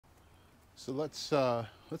So let's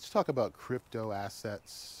talk about crypto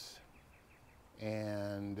assets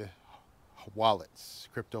and wallets,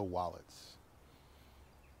 crypto wallets.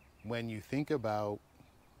 When you think about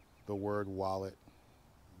the word wallet,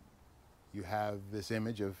 you have this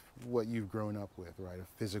image of what you've grown up with, right?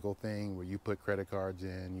 A physical thing where you put credit cards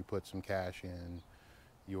in, you put some cash in,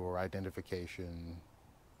 your identification,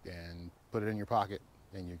 and put it in your pocket,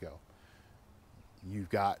 and you go. You've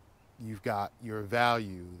got you've got your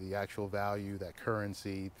value, the actual value, that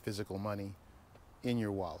currency, physical money in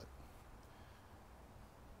your wallet.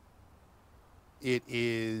 It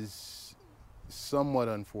is somewhat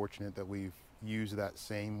unfortunate that we've used that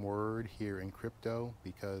same word here in crypto,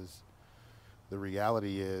 because the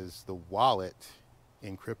reality is the wallet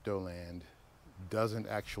in crypto land doesn't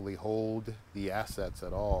actually hold the assets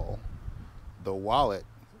at all. The wallet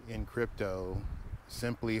in crypto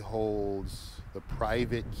simply holds the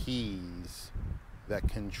private keys that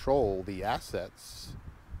control the assets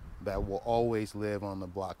that will always live on the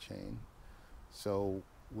blockchain. So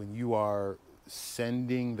when you are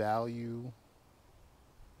sending value,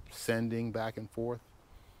 sending back and forth,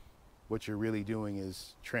 what you're really doing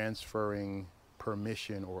is transferring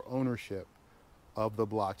permission or ownership of the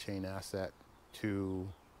blockchain asset to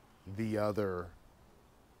the other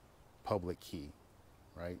public key,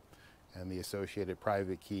 right? And the associated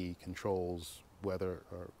private key controls whether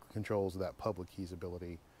or controls that public key's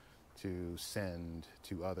ability to send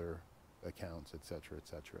to other accounts, et cetera, et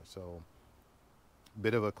cetera. So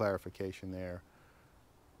bit of a clarification there.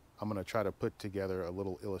 I'm going to try to put together a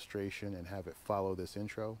little illustration and have it follow this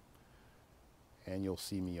intro, and you'll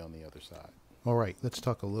see me on the other side. All right, let's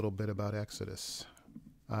talk a little bit about Exodus.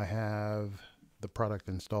 I have the product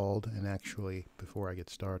installed, and actually, before I get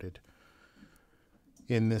started,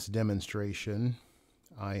 in this demonstration,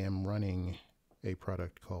 I am running a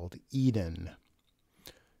product called Eden.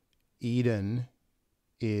 Eden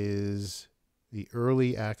is the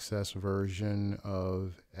early access version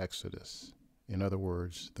of Exodus. In other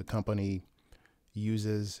words, the company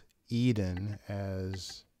uses Eden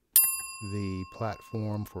as the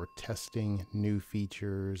platform for testing new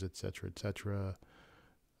features, etc.,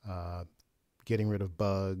 getting rid of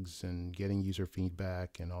bugs and getting user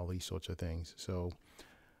feedback and all these sorts of things. So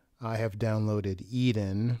I have downloaded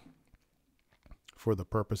Eden for the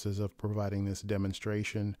purposes of providing this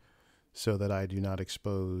demonstration so that I do not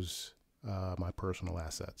expose my personal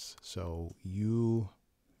assets. So you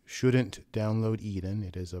shouldn't download Eden.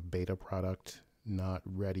 It is a beta product, not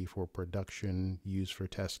ready for production, used for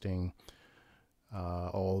testing,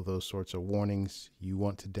 all those sorts of warnings. You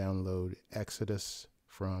want to download Exodus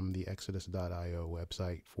from the exodus.io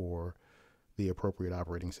website for the appropriate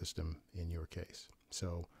operating system in your case.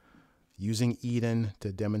 So using Eden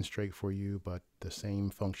to demonstrate for you, but the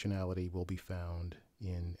same functionality will be found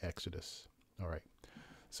in Exodus. All right,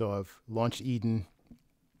 so I've launched Eden.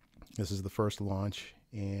 This is the first launch,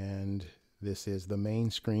 and this is the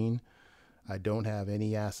main screen. I don't have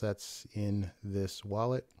any assets in this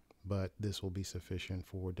wallet, but this will be sufficient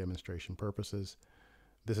for demonstration purposes.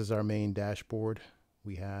 This is our main dashboard.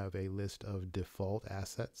 We have a list of default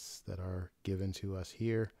assets that are given to us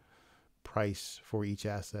here. Price for each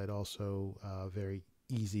asset also very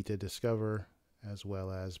easy to discover, as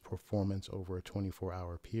well as performance over a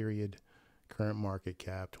 24-hour period, current market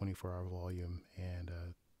cap, 24-hour volume, and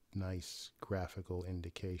a nice graphical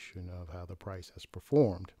indication of how the price has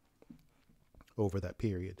performed over that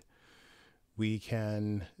period. We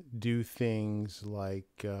can do things like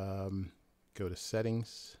go to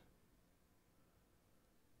settings.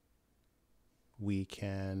 We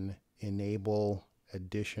can enable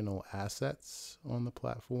additional assets on the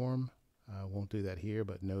platform. I won't do that here,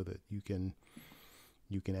 but know that you can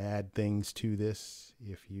add things to this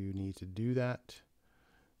if you need to do that.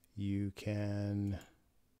 You can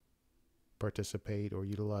participate or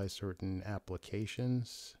utilize certain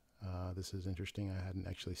applications. This is interesting. I hadn't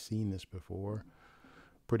actually seen this before.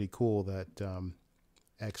 Pretty cool that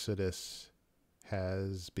Exodus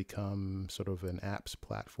has become sort of an apps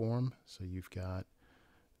platform. So you've got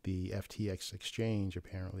the FTX exchange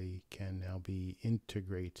apparently can now be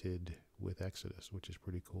integrated with Exodus, which is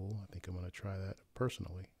pretty cool. I think I'm going to try that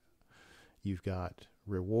personally. You've got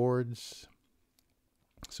rewards,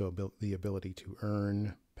 so the ability to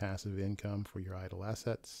earn passive income for your idle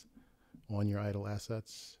assets, on your idle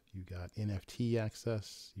assets. You've got NFT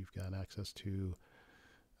access. You've got access to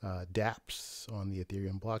dApps on the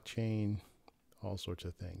Ethereum blockchain, all sorts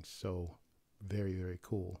of things. So very, very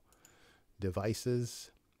cool. Devices.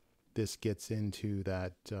 This gets into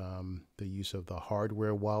that the use of the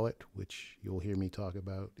hardware wallet, which you'll hear me talk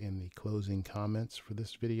about in the closing comments for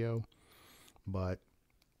this video. But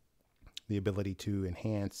the ability to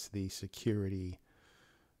enhance the security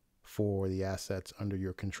for the assets under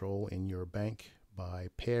your control in your bank by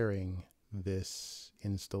pairing this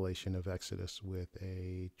installation of Exodus with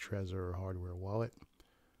a Trezor hardware wallet.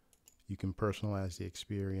 You can personalize the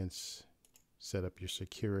experience, set up your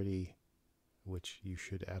security, which you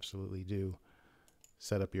should absolutely do.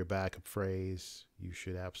 Set up your backup phrase. You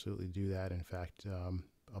should absolutely do that. In fact,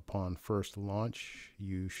 upon first launch,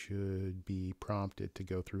 you should be prompted to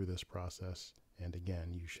go through this process. And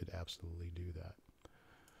again, you should absolutely do that.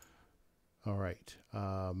 All right.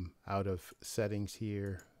 Out of settings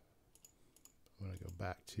here, I'm going to go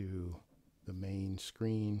back to the main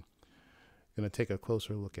screen. I'm going to take a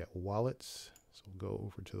closer look at wallets. So we'll go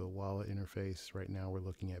over to the wallet interface. Right now we're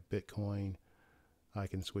looking at Bitcoin. I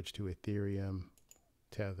can switch to Ethereum,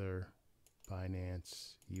 Tether,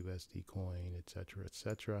 Binance, USD Coin, etc.,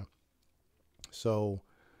 etc. So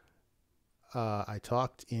I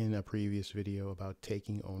talked in a previous video about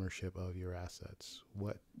taking ownership of your assets.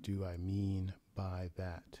 What do I mean by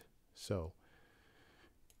that? So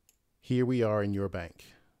here we are in your bank,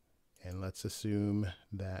 and let's assume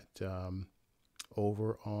that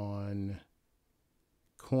over on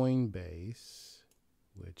Coinbase,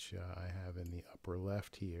 which I have in the upper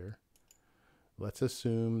left here, let's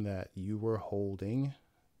assume that you were holding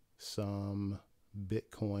some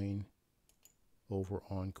Bitcoin over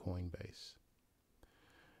on Coinbase.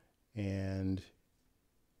 And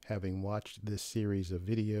having watched this series of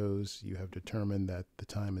videos, you have determined that the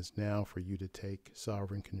time is now for you to take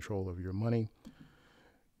sovereign control of your money.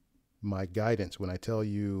 My guidance when I tell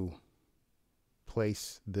you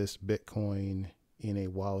place this Bitcoin in a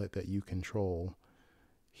wallet that you control,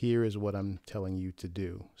 here is what I'm telling you to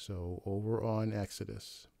do. So over on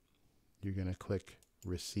Exodus, you're going to click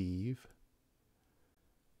Receive.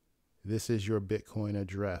 This is your Bitcoin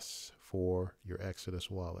address for your Exodus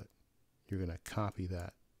wallet. You're going to copy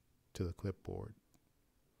that to the clipboard.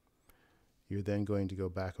 You're then going to go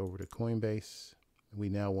back over to Coinbase. We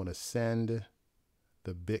now want to send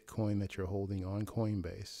the Bitcoin that you're holding on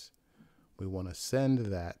Coinbase. We want to send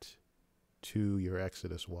that to your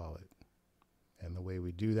Exodus wallet. And the way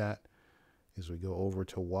we do that is we go over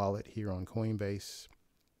to Wallet here on Coinbase.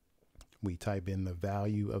 We type in the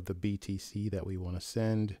value of the BTC that we want to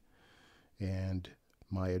send. And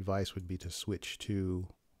my advice would be to switch to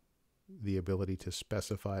the ability to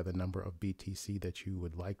specify the number of BTC that you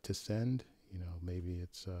would like to send. You know, maybe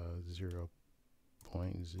it's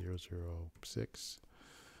 0.006.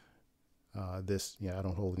 I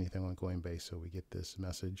don't hold anything on Coinbase, so we get this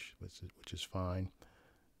message, which is fine.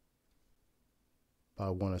 I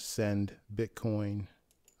want to send Bitcoin.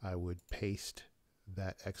 I would paste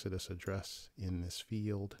that Exodus address in this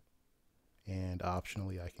field, and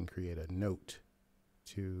optionally I can create a note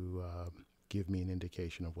to give me an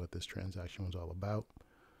indication of what this transaction was all about.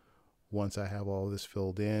 Once I have all this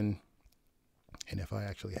filled in, and if I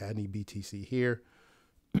actually had any BTC here,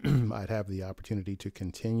 I'd have the opportunity to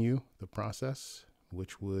continue the process,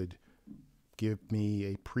 which would give me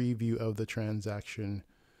a preview of the transaction,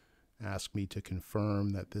 ask me to confirm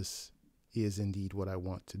that this is indeed what I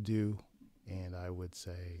want to do, and I would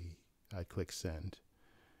say I'd click send.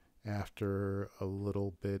 After a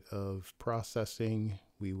little bit of processing,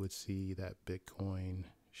 we would see that Bitcoin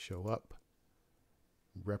show up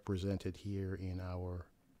represented here in our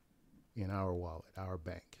wallet, our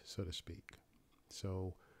bank, so to speak.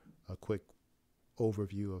 So a quick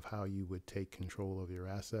overview of how you would take control of your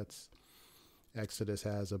assets. Exodus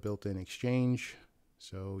has a built-in exchange,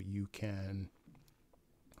 so you can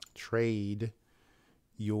trade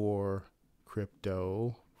your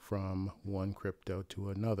crypto from one crypto to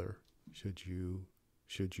another, should you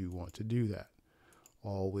want to do that,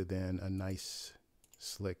 all within a nice,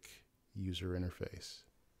 slick user interface,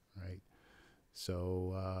 right?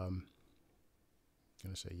 So I'm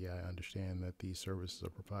going to say, yeah, I understand that these services are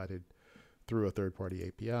provided through a third-party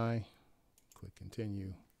API. Click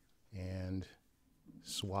continue, and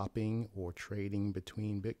swapping or trading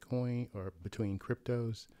between Bitcoin or between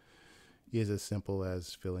cryptos is as simple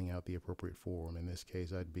as filling out the appropriate form. In this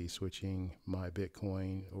case, I'd be switching my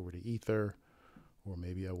Bitcoin over to Ether, or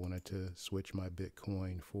maybe I wanted to switch my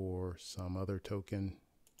Bitcoin for some other token.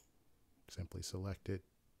 Simply select it,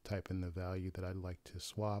 type in the value that I'd like to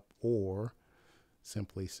swap, or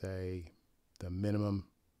simply say the minimum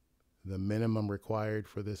required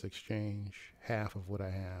for this exchange, half of what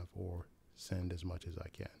I have, or send as much as I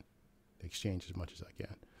can, exchange as much as I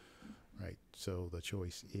can. Right, so the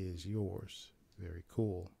choice is yours. Very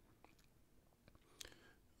cool.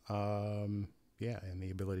 Yeah, and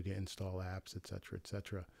the ability to install apps, etc.,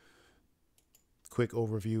 etc. Quick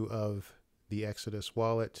overview of the Exodus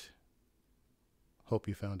wallet. Hope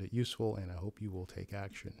you found it useful, and I hope you will take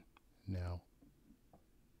action. Now,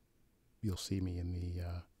 you'll see me in the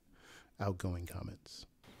outgoing comments.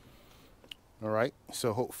 All right,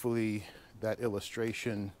 so hopefully that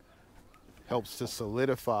illustration helps to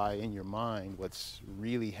solidify in your mind what's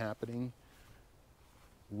really happening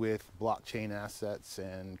with blockchain assets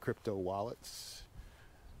and crypto wallets.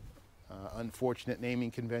 Unfortunate naming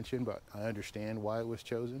convention, but I understand why it was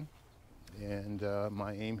chosen. And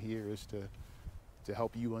my aim here is to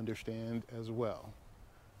help you understand as well.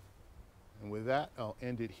 And with that, I'll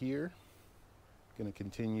end it here. Going to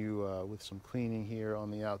continue with some cleaning here on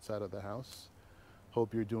the outside of the house.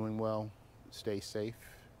 Hope you're doing well. Stay safe,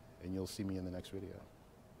 and you'll see me in the next video.